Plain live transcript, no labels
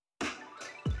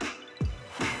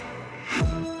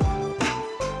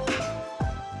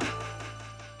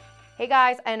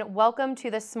guys, and welcome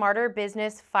to the Smarter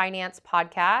Business Finance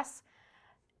Podcast.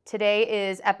 Today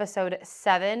is episode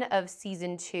 7 of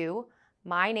season 2.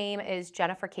 My name is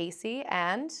Jennifer Casey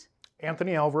and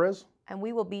Anthony Alvarez. And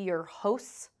we will be your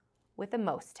hosts with the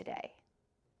most today.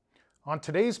 On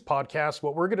today's podcast,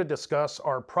 what we're going to discuss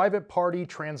are private party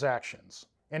transactions.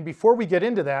 And before we get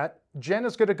into that, Jen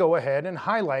is going to go ahead and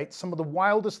highlight some of the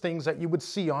wildest things that you would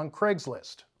see on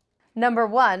Craigslist. Number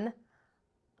 1,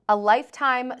 a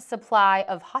lifetime supply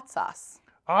of hot sauce.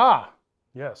 Ah,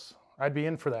 yes, I'd be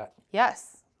in for that.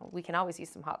 Yes, we can always use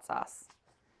some hot sauce.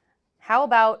 How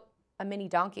about a mini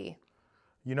donkey?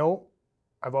 You know,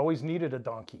 I've always needed a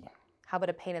donkey. How about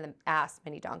a pain in the ass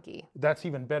mini donkey? That's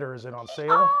even better. Is it on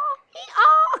sale?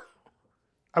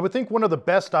 I would think one of the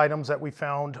best items that we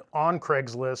found on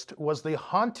Craigslist was the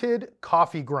haunted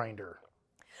coffee grinder.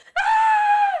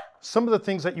 Some of the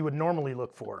things that you would normally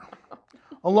look for.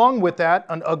 Along with that,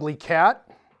 an ugly cat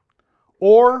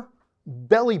or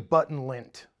belly button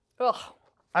lint. Ugh.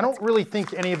 I don't really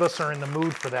think any of us are in the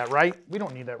mood for that, right? We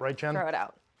don't need that, right, Jen? Throw it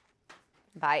out.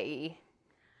 Bye.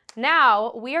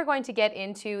 Now, we are going to get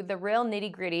into the real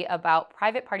nitty-gritty about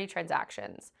private party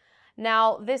transactions.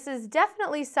 Now, this is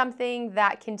definitely something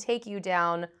that can take you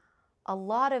down a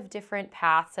lot of different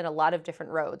paths and a lot of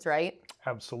different roads, right?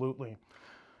 Absolutely.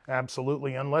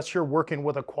 Absolutely. Unless you're working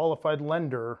with a qualified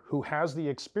lender who has the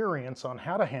experience on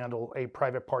how to handle a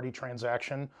private party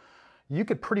transaction, you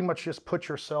could pretty much just put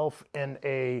yourself in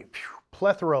a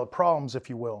plethora of problems, if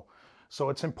you will. So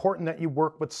it's important that you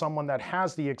work with someone that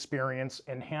has the experience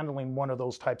in handling one of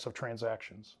those types of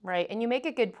transactions. Right, and you make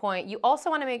a good point. You also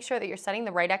want to make sure that you're setting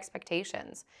the right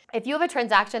expectations. If you have a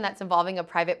transaction that's involving a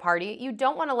private party, you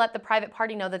don't want to let the private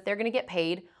party know that they're going to get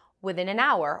paid within an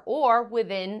hour or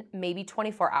within maybe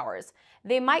 24 hours.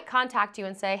 They might contact you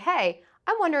and say, hey,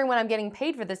 I'm wondering when I'm getting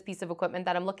paid for this piece of equipment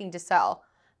that I'm looking to sell.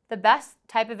 The best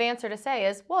type of answer to say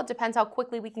is, well, it depends how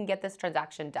quickly we can get this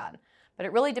transaction done. But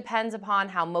it really depends upon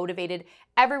how motivated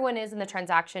everyone is in the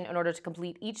transaction in order to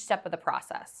complete each step of the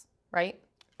process, right?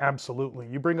 Absolutely.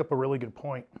 You bring up a really good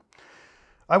point.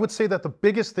 I would say that the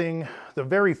biggest thing, the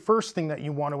very first thing that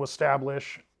you want to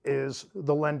establish is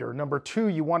the lender. Number 2,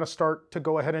 you want to start to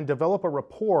go ahead and develop a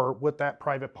rapport with that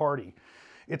private party.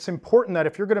 It's important that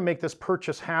if you're going to make this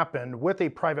purchase happen with a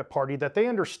private party, that they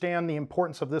understand the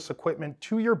importance of this equipment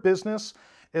to your business,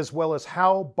 as well as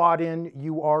how bought in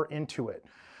you are into it.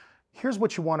 Here's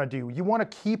what you want to do. You want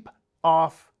to keep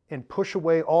off and push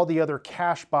away all the other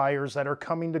cash buyers that are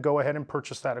coming to go ahead and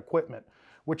purchase that equipment,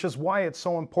 which is why it's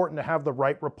so important to have the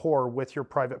right rapport with your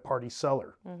private party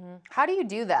seller. Mm-hmm. How do you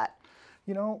do that?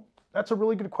 You know, that's a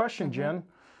really good question, Jen.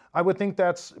 I would think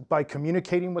that's by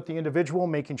communicating with the individual,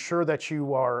 making sure that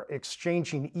you are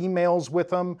exchanging emails with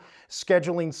them,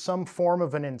 scheduling some form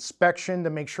of an inspection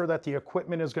to make sure that the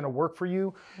equipment is going to work for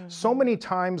you. So many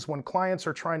times when clients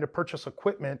are trying to purchase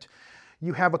equipment,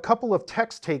 you have a couple of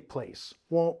texts take place.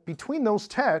 Well, between those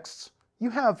texts,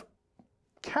 you have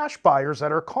cash buyers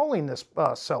that are calling this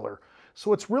seller.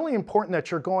 So it's really important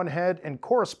that you're going ahead and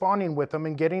corresponding with them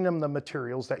and getting them the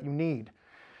materials that you need.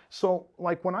 So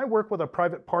like when I work with a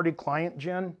private party client,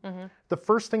 Jen, the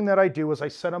first thing that I do is I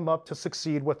set them up to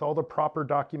succeed with all the proper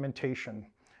documentation.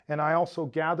 And I also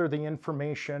gather the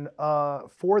information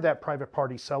for that private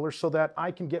party seller so that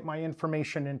I can get my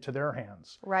information into their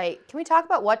hands. Right. Can we talk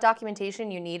about what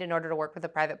documentation you need in order to work with a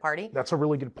private party? That's a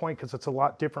really good point because it's a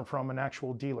lot different from an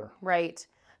actual dealer. Right.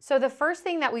 So the first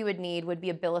thing that we would need would be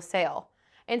a bill of sale.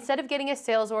 Instead of getting a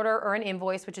sales order or an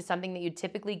invoice, which is something that you'd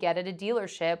typically get at a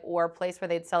dealership or a place where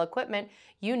they'd sell equipment,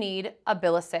 you need a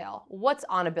bill of sale. What's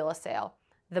on a bill of sale?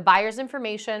 The buyer's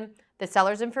information, the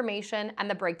seller's information, and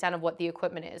the breakdown of what the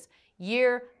equipment is.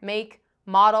 Year, make,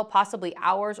 model, possibly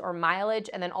hours or mileage,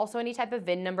 and then also any type of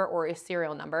VIN number or a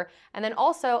serial number. And then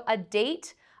also a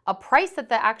date, a price that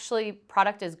the actually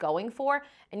product is going for,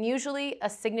 and usually a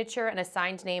signature and a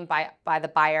signed name by the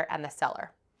buyer and the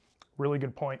seller. Really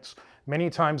good points. Many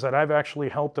times that I've actually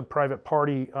helped a private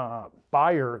party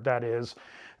buyer, that is,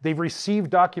 they've received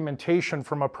documentation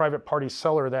from a private party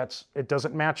seller it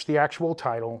doesn't match the actual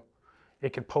title.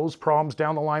 It could pose problems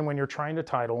down the line when you're trying to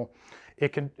title.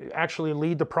 It can actually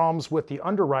lead to problems with the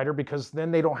underwriter because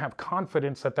then they don't have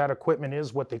confidence that that equipment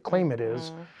is what they claim it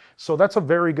is. So that's a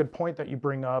very good point that you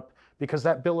bring up because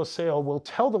that bill of sale will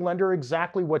tell the lender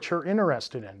exactly what you're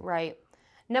interested in. Right.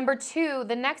 Number 2,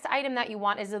 the next item that you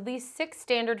want is at least 6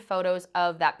 standard photos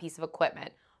of that piece of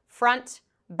equipment. Front,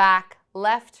 back,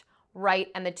 left, right,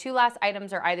 and the 2 last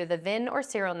items are either the VIN or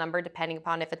serial number, depending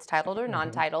upon if it's titled or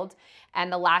non-titled,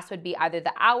 and the last would be either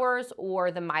the hours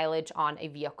or the mileage on a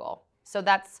vehicle. So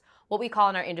that's what we call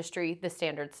in our industry the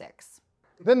standard 6.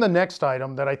 Then the next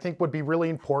item that I think would be really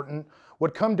important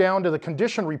would come down to the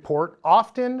condition report,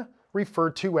 often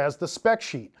referred to as the spec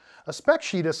sheet. A spec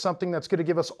sheet is something that's going to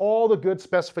give us all the good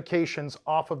specifications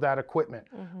off of that equipment,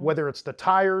 whether it's the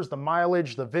tires, the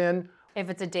mileage, the VIN. If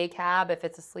it's a day cab, if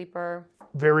it's a sleeper.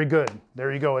 Very good.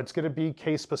 There you go. It's going to be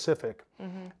case specific.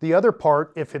 The other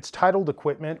part, if it's titled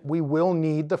equipment, we will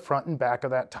need the front and back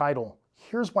of that title.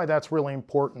 Here's why that's really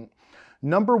important.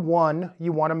 Number one,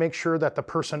 you want to make sure that the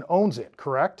person owns it,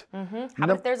 correct? How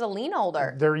about if there's a lien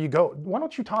holder? There you go. Why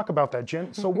don't you talk about that,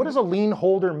 Jen? So what does a lien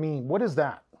holder mean? What is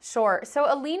that? Sure. So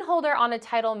a lien holder on a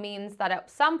title means that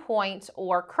at some point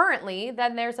or currently,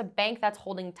 then there's a bank that's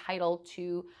holding title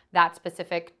to that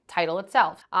specific title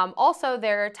itself. Also,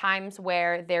 there are times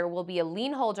where there will be a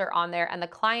lien holder on there and the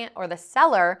client or the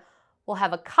seller will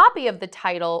have a copy of the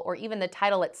title or even the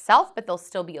title itself, but they'll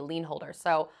still be a lien holder.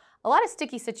 So a lot of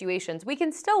sticky situations. We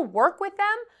can still work with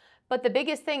them, but the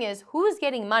biggest thing is who's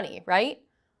getting money, right?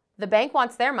 The bank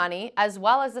wants their money as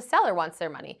well as the seller wants their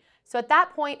money. So at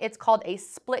that point, it's called a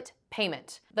split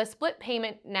payment. The split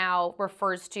payment now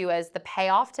refers to as the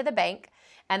payoff to the bank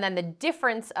and then the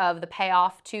difference of the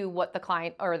payoff to what the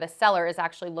client or the seller is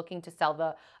actually looking to sell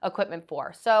the equipment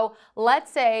for. So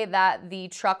let's say that the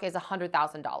truck is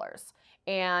 $100,000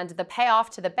 and the payoff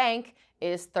to the bank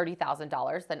is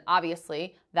 $30,000, then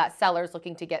obviously that seller is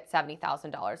looking to get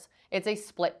 $70,000. It's a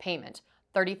split payment.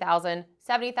 30,000,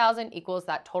 70,000 equals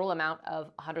that total amount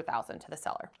of 100,000 to the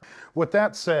seller. With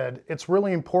that said, it's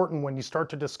really important when you start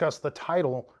to discuss the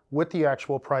title with the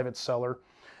actual private seller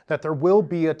that there will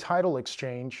be a title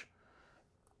exchange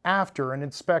after an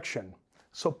inspection.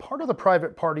 So part of the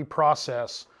private party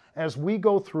process, as we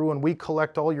go through and we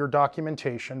collect all your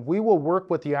documentation, we will work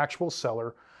with the actual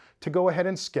seller to go ahead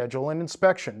and schedule an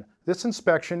inspection. This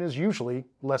inspection is usually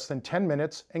less than 10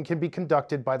 minutes and can be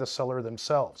conducted by the seller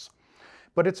themselves.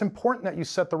 But it's important that you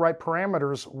set the right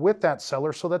parameters with that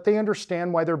seller so that they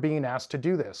understand why they're being asked to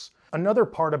do this. Another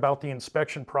part about the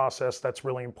inspection process that's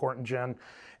really important, Jen,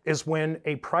 is when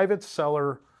a private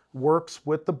seller works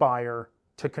with the buyer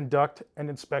to conduct an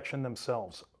inspection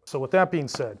themselves. So with that being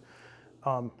said,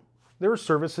 there are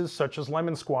services such as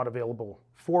Lemon Squad available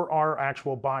for our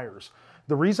actual buyers.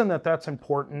 The reason that that's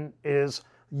important is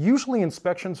usually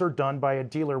inspections are done by a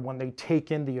dealer when they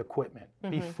take in the equipment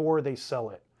before they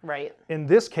sell it. Right. In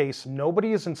this case,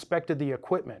 nobody has inspected the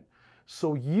equipment.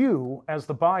 So you, as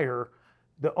the buyer,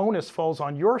 the onus falls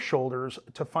on your shoulders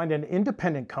to find an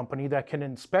independent company that can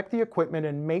inspect the equipment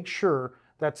and make sure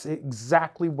that's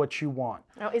exactly what you want.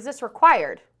 Now, is this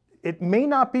required? It may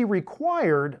not be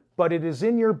required, but it is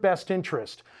in your best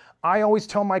interest. I always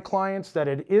tell my clients that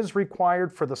it is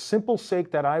required for the simple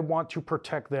sake that I want to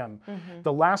protect them.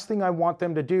 The last thing I want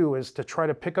them to do is to try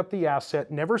to pick up the asset,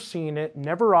 never seeing it,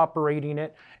 never operating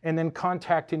it, and then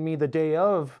contacting me the day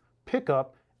of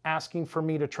pickup asking for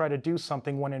me to try to do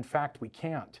something when in fact we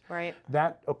can't. Right.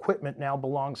 That equipment now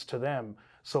belongs to them.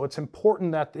 So it's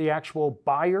important that the actual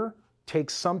buyer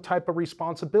takes some type of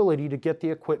responsibility to get the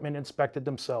equipment inspected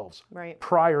themselves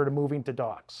prior to moving to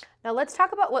docks. Now let's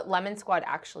talk about what Lemon Squad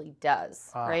actually does,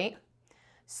 right?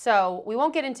 So we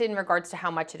won't get into in regards to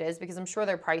how much it is because I'm sure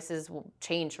their prices will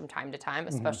change from time to time,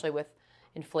 especially with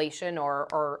inflation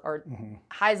or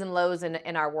highs and lows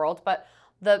in our world. But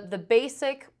the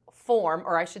basic form,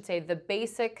 or I should say the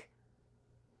basic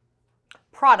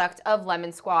product of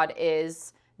Lemon Squad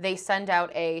is they send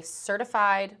out a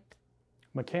certified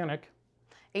mechanic,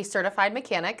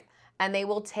 and they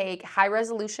will take high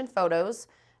resolution photos.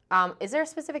 Is there a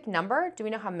specific number? Do we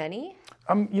know how many?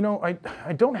 You know,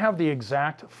 I don't have the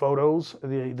exact photos,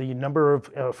 the number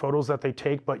of photos that they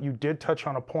take, but you did touch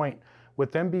on a point.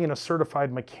 With them being a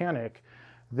certified mechanic,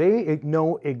 they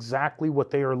know exactly what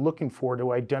they are looking for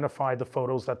to identify the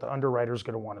photos that the underwriter is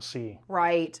going to want to see.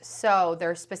 Right. So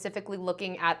they're specifically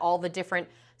looking at all the different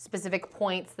specific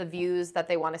points, the views that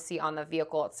they want to see on the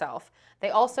vehicle itself. They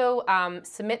also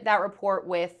submit that report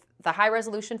with the high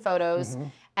resolution photos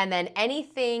and then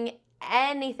anything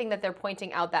that they're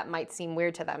pointing out that might seem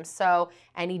weird to them. So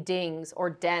any dings or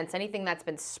dents, anything that's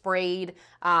been sprayed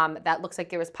that looks like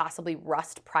there was possibly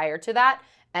rust prior to that,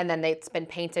 and then it's been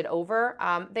painted over.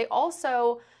 They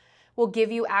also will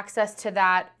give you access to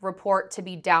that report to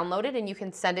be downloaded, and you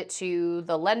can send it to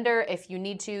the lender if you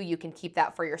need to. You can keep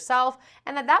that for yourself.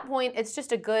 And at that point, it's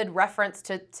just a good reference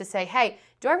to say, hey,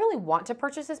 do I really want to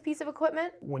purchase this piece of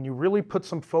equipment? When you really put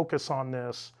some focus on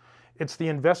this, it's the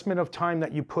investment of time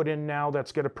that you put in now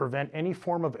that's going to prevent any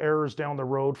form of errors down the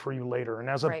road for you later. And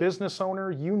as a business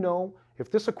owner, you know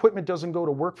if this equipment doesn't go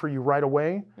to work for you right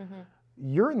away,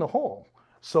 you're in the hole.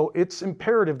 So it's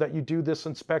imperative that you do this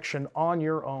inspection on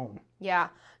your own. Yeah.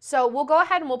 So we'll go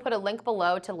ahead and we'll put a link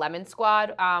below to Lemon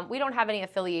Squad. We don't have any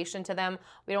affiliation to them.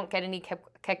 We don't get any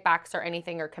kickbacks or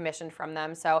anything or commission from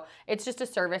them. So it's just a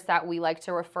service that we like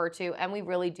to refer to, and we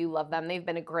really do love them. They've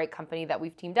been a great company that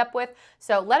we've teamed up with.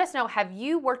 So let us know, have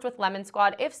you worked with Lemon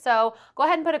Squad? If so, go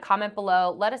ahead and put a comment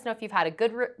below. Let us know if you've had a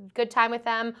good time with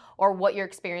them or what your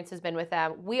experience has been with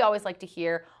them. We always like to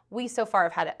hear. We so far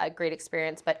have had a great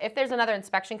experience, but if there's another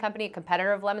inspection company, a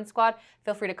competitor of Lemon Squad,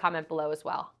 feel free to comment below as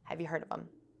well. Have you heard of them?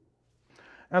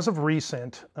 As of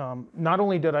recent, not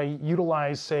only did I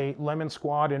utilize, say, Lemon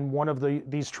Squad in one of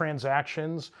these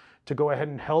transactions to go ahead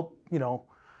and help,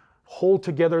 hold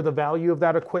together the value of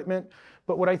that equipment,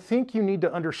 but what I think you need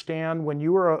to understand when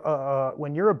you're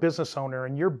a business owner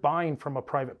and you're buying from a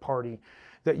private party,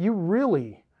 that you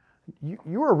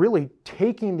are really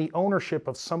taking the ownership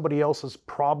of somebody else's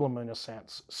problem in a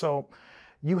sense. So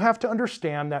you have to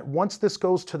understand that once this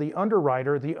goes to the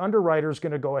underwriter is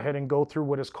going to go ahead and go through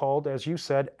what is called, as you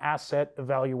said, asset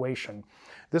evaluation.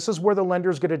 This is where the lender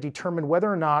is going to determine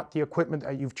whether or not the equipment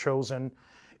that you've chosen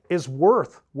is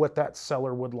worth what that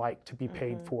seller would like to be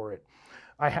paid for it.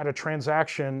 I had a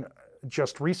transaction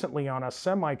just recently on a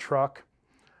semi-truck,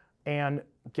 and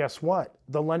guess what?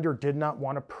 The lender did not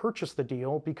want to purchase the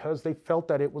deal because they felt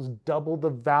that it was double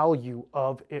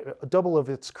of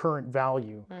its current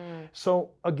value.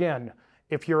 So again,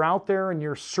 if you're out there and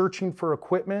you're searching for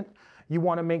equipment, you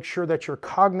want to make sure that you're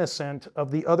cognizant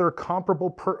of the other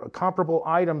comparable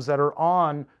items that are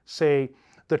on, say,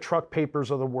 the truck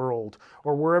papers of the world,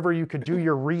 or wherever you could do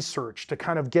your research to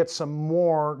kind of get some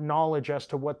more knowledge as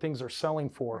to what things are selling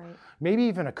for. Right. Maybe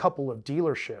even a couple of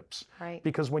dealerships. Right.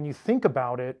 Because when you think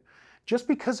about it, just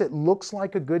because it looks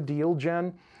like a good deal,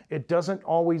 Jen, it doesn't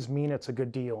always mean it's a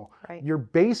good deal. Right. You're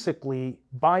basically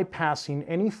bypassing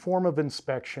any form of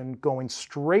inspection, going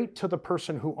straight to the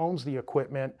person who owns the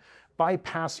equipment,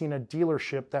 bypassing a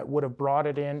dealership that would have brought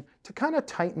it in to kind of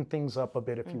tighten things up a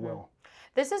bit, if you will.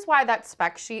 This is why that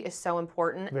spec sheet is so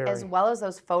important, as well as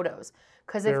those photos.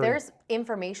 Because if there's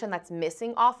information that's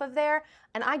missing off of there,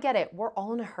 and I get it, we're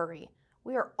all in a hurry.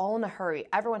 We are all in a hurry.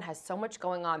 Everyone has so much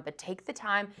going on, but take the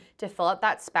time to fill out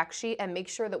that spec sheet and make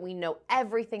sure that we know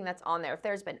everything that's on there. If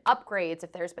there's been upgrades,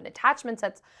 if there's been attachments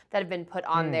that have been put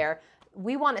on there,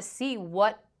 we want to see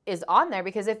what is on there,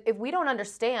 because if we don't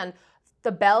understand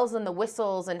the bells and the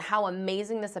whistles and how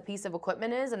amazing this a piece of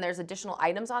equipment is, and there's additional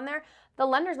items on there, the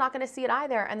lender's not going to see it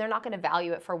either, and they're not going to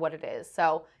value it for what it is.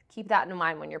 So keep that in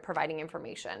mind when you're providing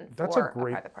information for a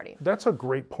private party. That's a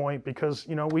great point, because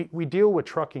we deal with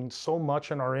trucking so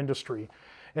much in our industry,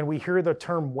 and we hear the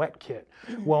term wet kit.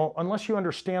 Well, unless you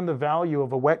understand the value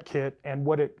of a wet kit and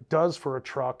what it does for a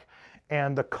truck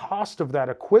and the cost of that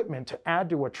equipment to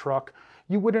add to a truck,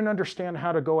 you wouldn't understand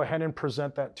how to go ahead and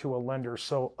present that to a lender.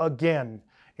 So again,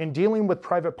 in dealing with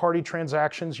private party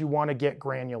transactions, you want to get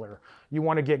granular. You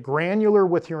want to get granular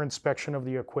with your inspection of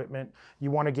the equipment.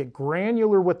 You want to get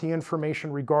granular with the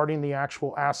information regarding the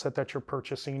actual asset that you're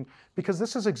purchasing, because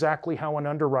this is exactly how an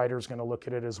underwriter is going to look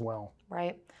at it as well.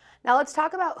 Right. Now let's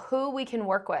talk about who we can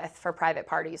work with for private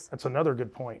parties. That's another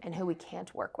good point. And who we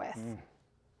can't work with.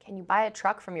 Can you buy a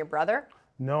truck from your brother?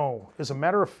 No. As a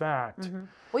matter of fact.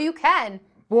 Well, you can,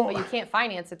 but you can't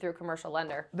finance it through a commercial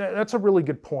lender. That's a really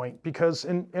good point, because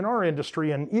in our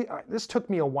industry, and this took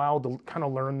me a while to kind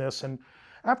of learn this, and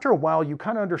after a while you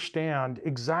kind of understand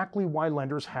exactly why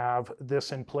lenders have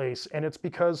this in place. And it's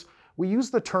because we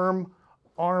use the term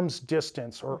arm's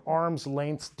distance or arm's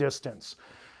length distance.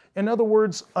 In other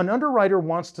words, an underwriter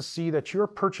wants to see that you're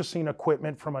purchasing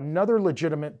equipment from another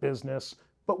legitimate business,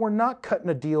 but we're not cutting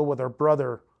a deal with our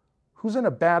brother who's in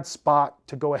a bad spot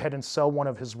to go ahead and sell one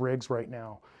of his rigs right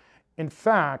now. In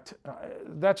fact,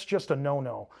 that's just a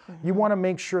no-no. You want to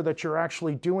make sure that you're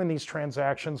actually doing these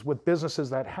transactions with businesses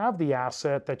that have the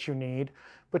asset that you need,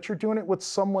 but you're doing it with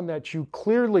someone that you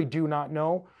clearly do not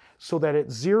know, so that it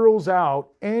zeroes out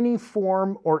any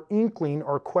form or inkling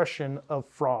or question of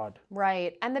fraud.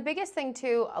 Right. And the biggest thing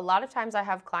too, a lot of times I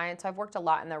have clients, I've worked a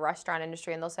lot in the restaurant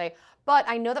industry, and they'll say, but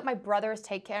I know that my brother is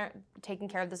taking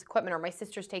care of this equipment, or my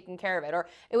sister's taking care of it, or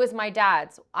it was my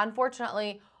dad's.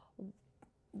 Unfortunately,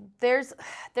 there's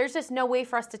just no way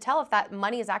for us to tell if that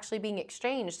money is actually being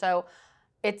exchanged. So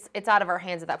it's out of our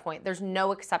hands at that point. There's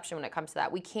no exception when it comes to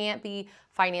that. We can't be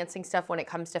financing stuff when it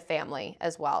comes to family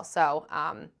as well. So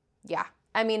yeah,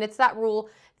 I mean, it's that rule.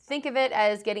 Think of it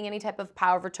as getting any type of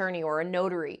power of attorney or a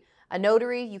notary. A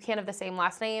notary, you can't have the same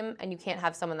last name, and you can't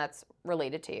have someone that's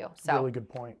related to you. So really good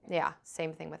point. Yeah,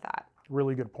 same thing with that.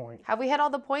 Really good point. Have we hit all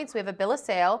the points? We have a bill of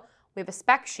sale. We have a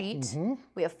spec sheet.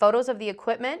 We have photos of the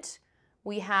equipment.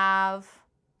 We have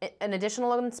an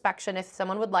additional inspection if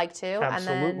someone would like to.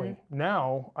 Absolutely. And then,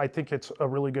 Now, I think it's a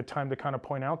really good time to kind of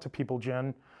point out to people,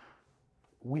 Jen,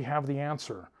 we have the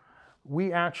answer.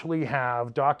 We actually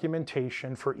have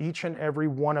documentation for each and every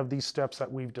one of these steps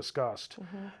that we've discussed.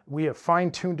 We have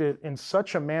fine-tuned it in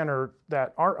such a manner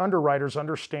that our underwriters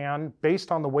understand,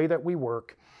 based on the way that we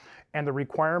work and the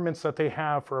requirements that they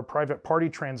have for a private party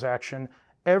transaction,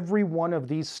 every one of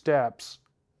these steps,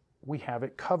 we have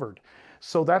it covered.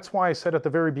 So that's why I said at the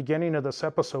very beginning of this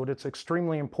episode, it's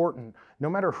extremely important. No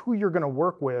matter who you're going to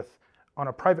work with on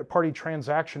a private party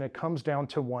transaction, it comes down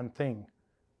to one thing.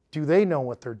 Do they know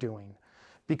what they're doing?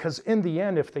 Because in the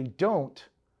end, if they don't,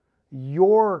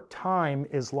 your time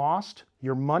is lost,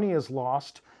 your money is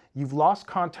lost, you've lost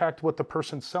contact with the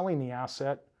person selling the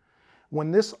asset.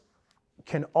 When this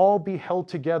can all be held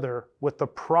together with the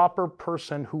proper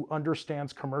person who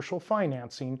understands commercial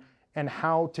financing and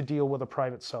how to deal with a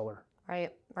private seller.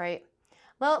 right, right.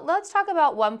 Well, let's talk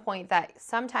about one point that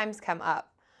sometimes come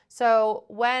up. So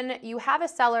when you have a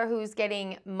seller who's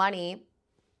getting money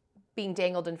being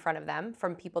dangled in front of them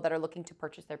from people that are looking to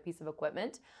purchase their piece of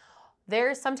equipment,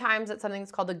 there's sometimes it's something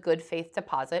that's called a good faith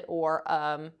deposit, or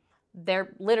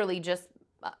they're literally just,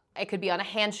 it could be on a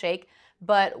handshake,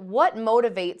 but what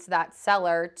motivates that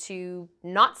seller to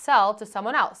not sell to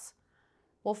someone else?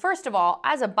 Well, first of all,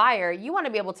 as a buyer, you want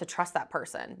to be able to trust that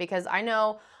person, because I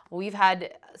know we've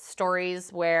had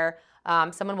stories where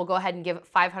someone will go ahead and give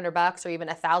 $500 or even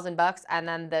 $1,000, and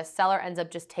then the seller ends up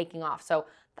just taking off. So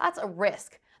that's a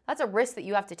risk. That's a risk that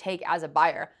you have to take as a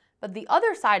buyer. But the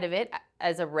other side of it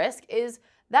as a risk is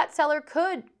that seller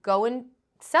could go and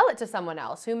sell it to someone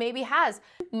else who maybe has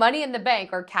money in the bank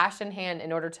or cash in hand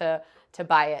in order to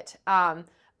buy it.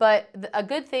 But a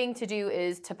good thing to do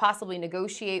is to possibly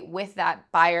negotiate with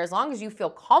that buyer, as long as you feel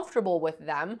comfortable with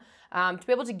them, to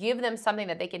be able to give them something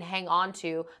that they can hang on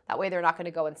to. That way they're not going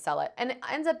to go and sell it. And it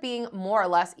ends up being more or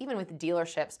less, even with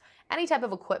dealerships, any type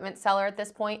of equipment seller at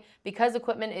this point, because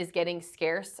equipment is getting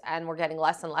scarce and we're getting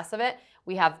less and less of it,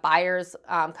 we have buyers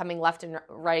coming left and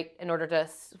right in order to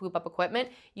swoop up equipment.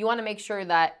 You want to make sure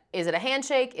that, is it a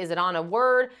handshake? Is it on a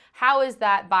word? How is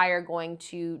that buyer going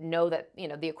to know that, you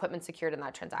know, the equipment's secured in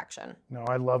that transaction? No,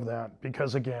 I love that,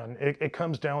 because again, it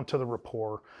comes down to the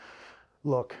rapport.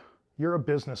 Look, you're a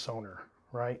business owner,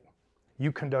 right?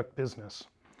 You conduct business.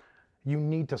 You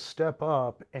need to step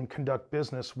up and conduct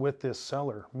business with this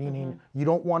seller, meaning you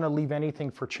don't want to leave anything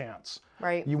for chance.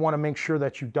 Right. You want to make sure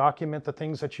that you document the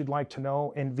things that you'd like to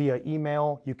know, and via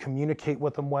email, you communicate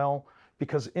with them well,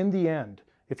 because in the end,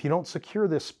 if you don't secure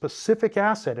this specific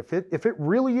asset, if it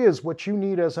really is what you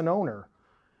need as an owner,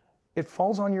 it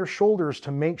falls on your shoulders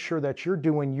to make sure that you're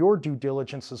doing your due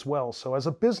diligence as well. So as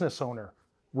a business owner,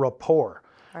 rapport,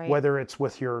 Right. whether it's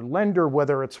with your lender,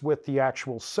 whether it's with the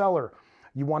actual seller,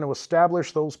 you want to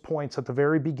establish those points at the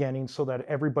very beginning so that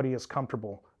everybody is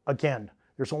comfortable. Again,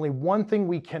 there's only one thing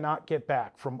we cannot get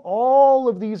back from all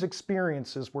of these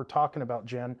experiences we're talking about,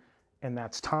 Jen, and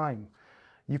that's time.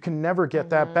 You can never get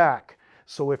that back.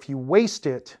 So if you waste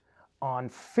it on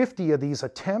 50 of these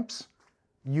attempts,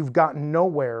 you've gotten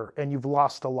nowhere and you've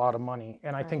lost a lot of money.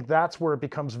 And I think that's where it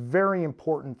becomes very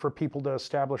important for people to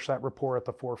establish that rapport at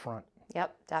the forefront.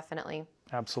 Yep, definitely.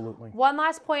 Absolutely. One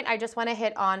last point I just want to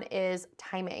hit on is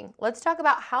timing. Let's talk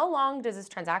about, how long does this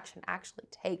transaction actually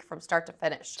take from start to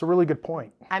finish? It's a really good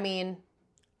point. I mean,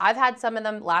 I've had some of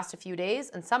them last a few days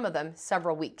and some of them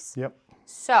several weeks. Yep.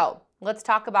 So let's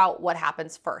talk about what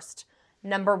happens first.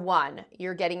 Number one,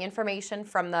 you're getting information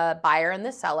from the buyer and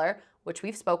the seller, which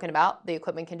we've spoken about, the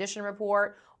equipment condition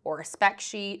report or a spec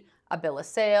sheet, a bill of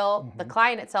sale. The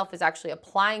client itself is actually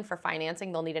applying for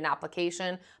financing. They'll need an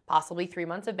application, possibly 3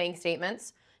 months of bank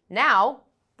statements. Now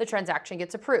the transaction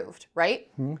gets approved, right?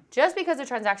 Just because the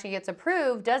transaction gets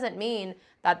approved doesn't mean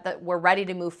that we're ready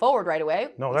to move forward right away.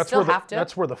 No, You that's still where have to.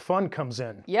 that's where the fun comes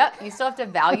in. Yep, you still have to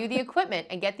value the equipment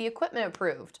and get the equipment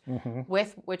approved,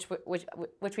 with which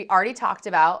we already talked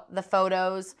about, the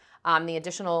photos, the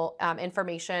additional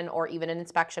information, or even an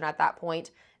inspection at that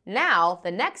point. Now,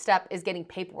 the next step is getting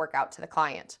paperwork out to the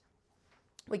client.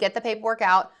 We get the paperwork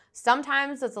out.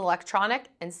 Sometimes it's electronic,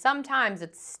 and sometimes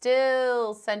it's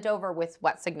still sent over with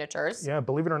wet signatures. Yeah,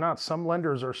 believe it or not, some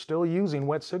lenders are still using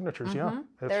wet signatures. Yeah,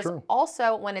 that's There's true.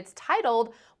 also, when it's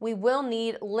titled, we will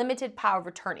need limited power of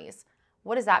attorneys.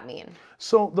 What does that mean?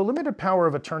 So the limited power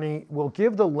of attorney will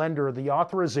give the lender the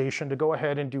authorization to go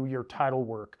ahead and do your title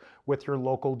work with your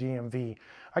local DMV.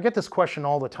 I get this question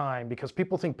all the time because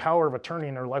people think power of attorney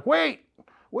and they're like, wait,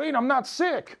 wait, I'm not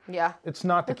sick. Yeah. It's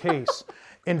not the case.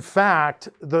 In fact,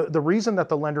 the reason that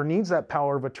the lender needs that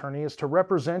power of attorney is to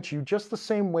represent you just the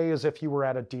same way as if you were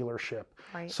at a dealership.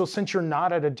 Right. So since you're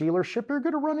not at a dealership, you're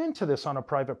going to run into this on a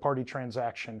private party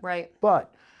transaction. Right.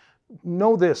 But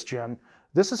know this, Jen,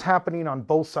 this is happening on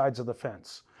both sides of the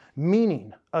fence.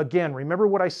 Meaning, again, remember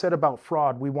what I said about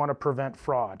fraud, we want to prevent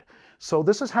fraud. So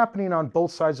this is happening on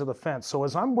both sides of the fence. So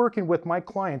as I'm working with my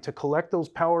client to collect those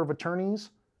power of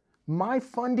attorneys, my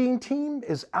funding team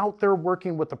is out there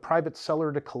working with the private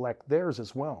seller to collect theirs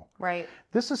as well. Right.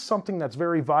 This is something that's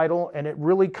very vital, and it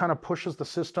really kind of pushes the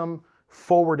system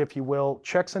forward, if you will,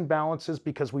 checks and balances,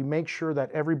 because we make sure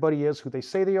that everybody is who they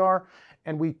say they are,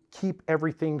 and we keep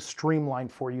everything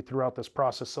streamlined for you throughout this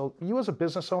process. So you as a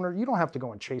business owner, you don't have to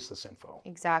go and chase this info.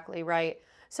 Exactly right.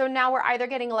 So now we're either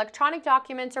getting electronic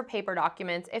documents or paper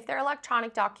documents. If they're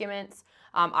electronic documents,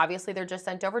 obviously they're just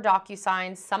sent over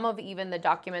DocuSign. Some of even the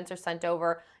documents are sent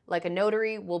over like a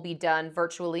notary will be done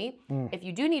virtually. If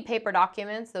you do need paper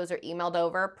documents, those are emailed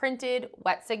over, printed,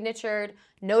 wet signatured,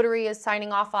 notary is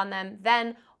signing off on them.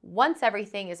 Then once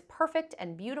everything is perfect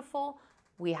and beautiful,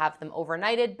 we have them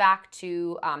overnighted back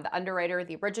to the underwriter,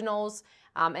 the originals.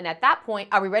 And at that point,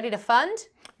 are we ready to fund?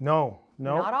 No,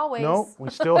 Not always. No, we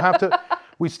still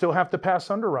have to pass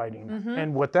underwriting.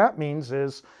 And what that means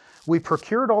is we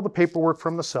procured all the paperwork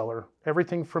from the seller,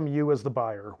 everything from you as the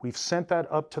buyer. We've sent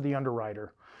that up to the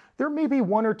underwriter. There may be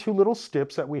one or two little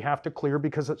steps that we have to clear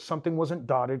because something wasn't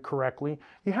dotted correctly.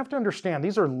 You have to understand,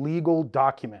 these are legal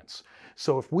documents.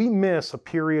 So if we miss a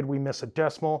period, we miss a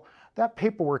decimal, that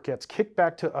paperwork gets kicked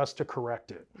back to us to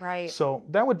correct it. Right. So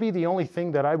that would be the only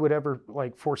thing that I would ever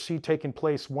foresee taking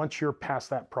place once you're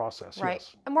past that process. Right.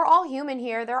 Yes. And we're all human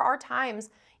here. There are times,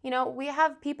 we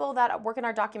have people that work in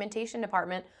our documentation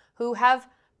department who have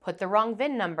put the wrong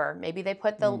VIN number. Maybe they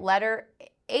put the letter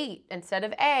 8 instead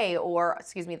of A, or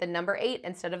the number 8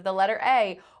 instead of the letter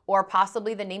A, or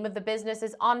possibly the name of the business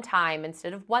is On Time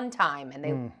instead of One Time, and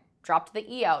they dropped the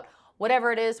E out.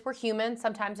 Whatever it is, we're human.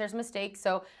 Sometimes there's mistakes.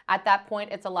 So at that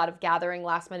point, it's a lot of gathering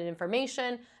last minute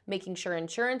information, making sure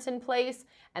insurance in place.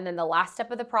 And then the last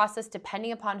step of the process,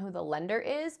 depending upon who the lender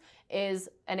is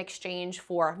an exchange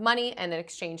for money and an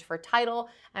exchange for title.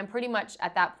 And pretty much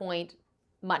at that point,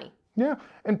 money. Yeah,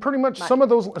 and pretty much some of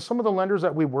the lenders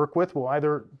that we work with will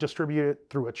either distribute it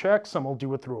through a check, some will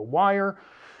do it through a wire.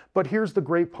 But here's the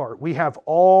great part. We have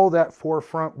all that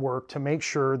forefront work to make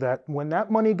sure that when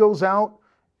that money goes out,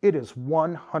 it is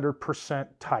 100%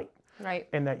 tight. Right.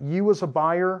 And that you as a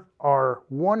buyer are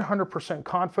 100%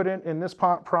 confident in this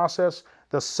process.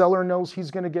 The seller knows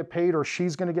he's going to get paid or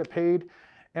she's going to get paid.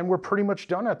 And we're pretty much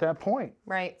done at that point.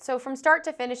 Right. So from start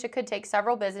to finish, it could take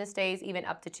several business days, even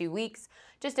up to 2 weeks,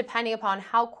 just depending upon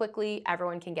how quickly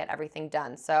everyone can get everything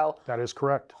done. So that is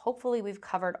correct. Hopefully we've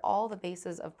covered all the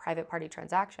bases of private party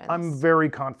transactions. I'm very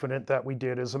confident that we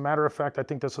did. As a matter of fact, I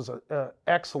think this is an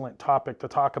excellent topic to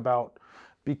talk about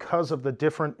because of the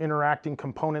different interacting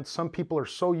components. Some people are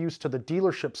so used to the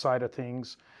dealership side of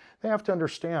things, they have to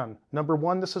understand, number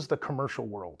one, this is the commercial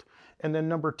world. And then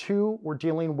number two, we're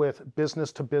dealing with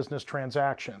business to business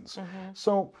transactions.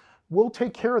 So we'll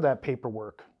take care of that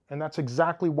paperwork. And that's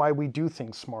exactly why we do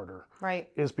things smarter. Right.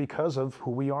 Is because of who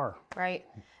we are. Right.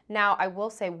 Now, I will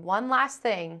say one last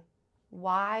thing.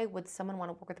 Why would someone want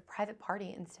to work with a private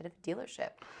party instead of a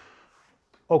dealership?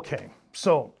 Okay,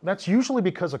 so that's usually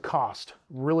because of cost.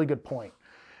 Really good point.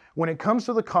 When it comes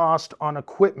to the cost on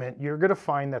equipment, you're going to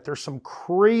find that there's some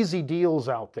crazy deals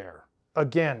out there.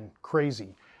 Again,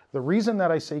 crazy. The reason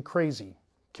that I say crazy,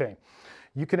 okay,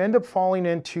 you could end up falling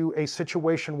into a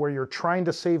situation where you're trying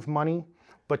to save money,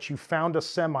 but you found a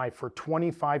semi for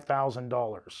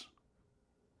 $25,000.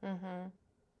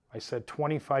 I said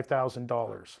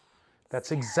 $25,000.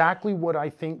 That's exactly what I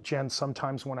think, Jen,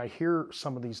 sometimes when I hear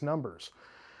some of these numbers.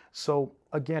 So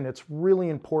again, it's really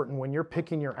important when you're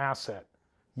picking your asset,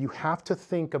 you have to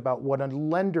think about what a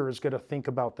lender is going to think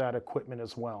about that equipment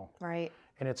as well. Right.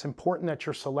 And it's important that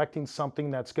you're selecting something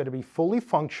that's going to be fully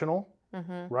functional,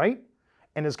 right?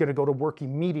 And is going to go to work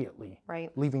immediately,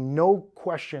 right? Leaving no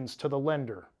questions to the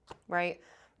lender. Right.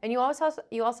 And you also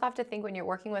have to think when you're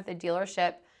working with a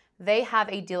dealership, they have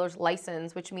a dealer's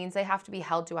license, which means they have to be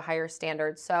held to a higher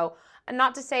standard. So, and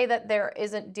not to say that there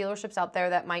isn't dealerships out there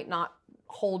that might not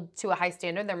hold to a high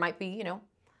standard. There might be,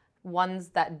 ones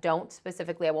that don't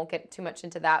specifically. I won't get too much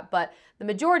into that, but the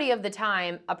majority of the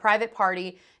time, a private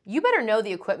party, you better know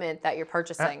the equipment that you're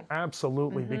purchasing.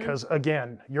 Absolutely, because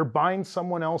again, you're buying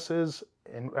someone else's,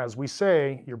 and as we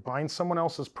say, you're buying someone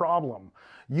else's problem.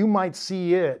 You might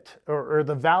see it or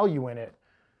the value in it,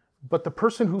 but the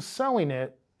person who's selling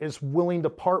it is willing to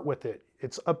part with it.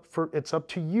 it's up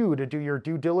to you to do your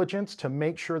due diligence to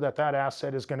make sure that that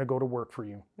asset is going to go to work for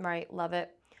you. Right, love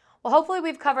it. Well, hopefully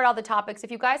we've covered all the topics.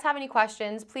 If you guys have any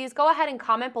questions, please go ahead and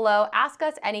comment below. Ask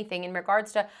us anything in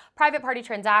regards to private party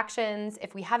transactions,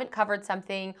 if we haven't covered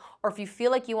something, or if you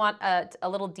feel like you want a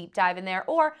little deep dive in there,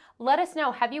 or let us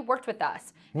know, have you worked with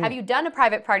us? Have you done a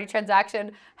private party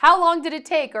transaction? How long did it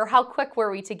take, or how quick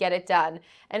were we to get it done?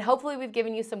 And hopefully we've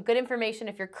given you some good information.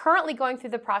 If you're currently going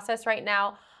through the process right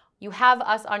now, you have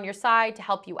us on your side to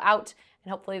help you out,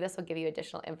 and hopefully this will give you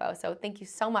additional info. So thank you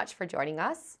so much for joining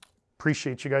us.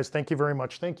 Appreciate you guys. Thank you very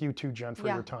much. Thank you too, Jen, for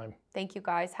your time. Thank you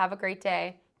guys. Have a great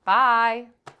day. Bye.